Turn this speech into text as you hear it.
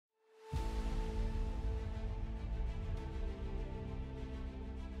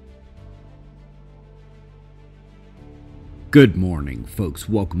Good morning, folks.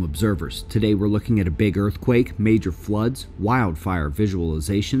 Welcome, observers. Today we're looking at a big earthquake, major floods, wildfire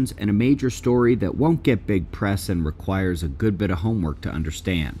visualizations, and a major story that won't get big press and requires a good bit of homework to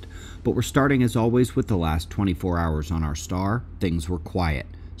understand. But we're starting, as always, with the last 24 hours on our star. Things were quiet.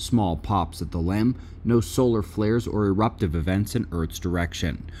 Small pops at the limb, no solar flares or eruptive events in Earth's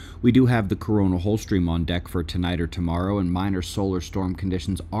direction. We do have the coronal hole stream on deck for tonight or tomorrow, and minor solar storm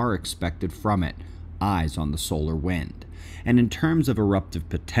conditions are expected from it. Eyes on the solar wind. And in terms of eruptive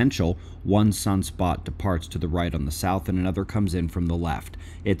potential, one sunspot departs to the right on the south and another comes in from the left.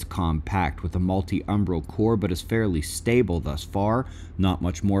 It's compact with a multi-umbral core but is fairly stable thus far, not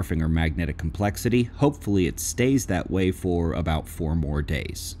much morphing or magnetic complexity. Hopefully it stays that way for about 4 more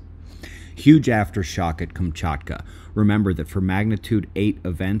days. Huge aftershock at Kamchatka. Remember that for magnitude 8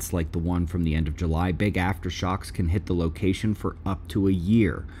 events like the one from the end of July, big aftershocks can hit the location for up to a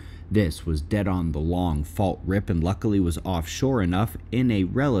year. This was dead on the long fault rip and luckily was offshore enough in a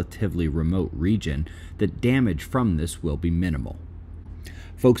relatively remote region that damage from this will be minimal.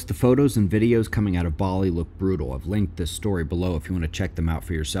 Folks, the photos and videos coming out of Bali look brutal. I've linked this story below if you want to check them out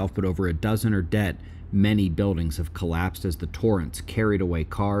for yourself, but over a dozen are dead. Many buildings have collapsed as the torrents carried away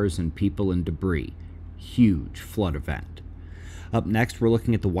cars and people and debris. Huge flood event. Up next, we're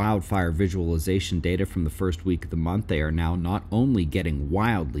looking at the wildfire visualization data from the first week of the month. They are now not only getting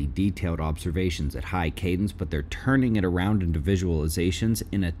wildly detailed observations at high cadence, but they're turning it around into visualizations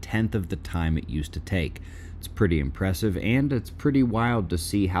in 1/10 of the time it used to take. It's pretty impressive, and it's pretty wild to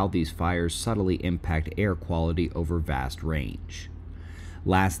see how these fires subtly impact air quality over vast range.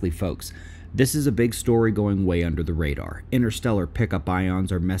 Lastly, folks, this is a big story going way under the radar. Interstellar pickup ions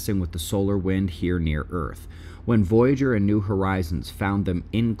are messing with the solar wind here near Earth. When Voyager and New Horizons found them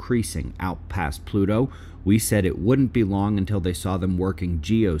increasing out past Pluto, we said it wouldn't be long until they saw them working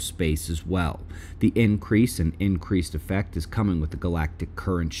geospace as well. The increase and increased effect is coming with the galactic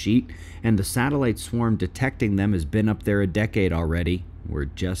current sheet, and the satellite swarm detecting them has been up there a decade already. We're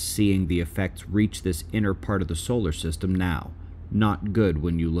just seeing the effects reach this inner part of the solar system now. Not good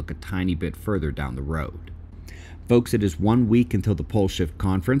when you look a tiny bit further down the road. Folks, it is 1 week until the Pole Shift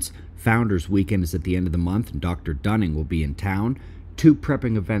Conference. Founders Weekend is at the end of the month, and Dr. Dunning will be in town. 2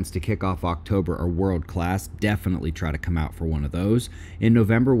 prepping events to kick off October are world-class. Definitely try to come out for one of those. In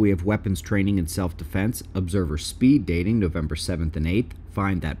November, we have weapons training and self-defense, observer speed dating November 7th and 8th.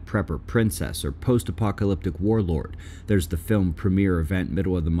 Find that prepper princess or post-apocalyptic warlord. There's the film premiere event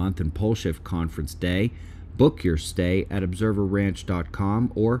middle of the month and Pole Shift Conference Day. Book your stay at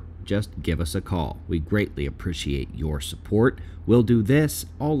observerranch.com or just give us a call. We greatly appreciate your support. We'll do this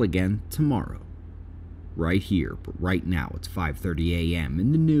all again tomorrow. Right here, but right now it's 5:30 a.m.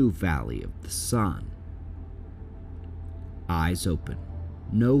 in the new Valley of the Sun. Eyes open.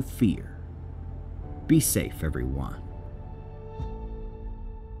 No fear. Be safe, everyone.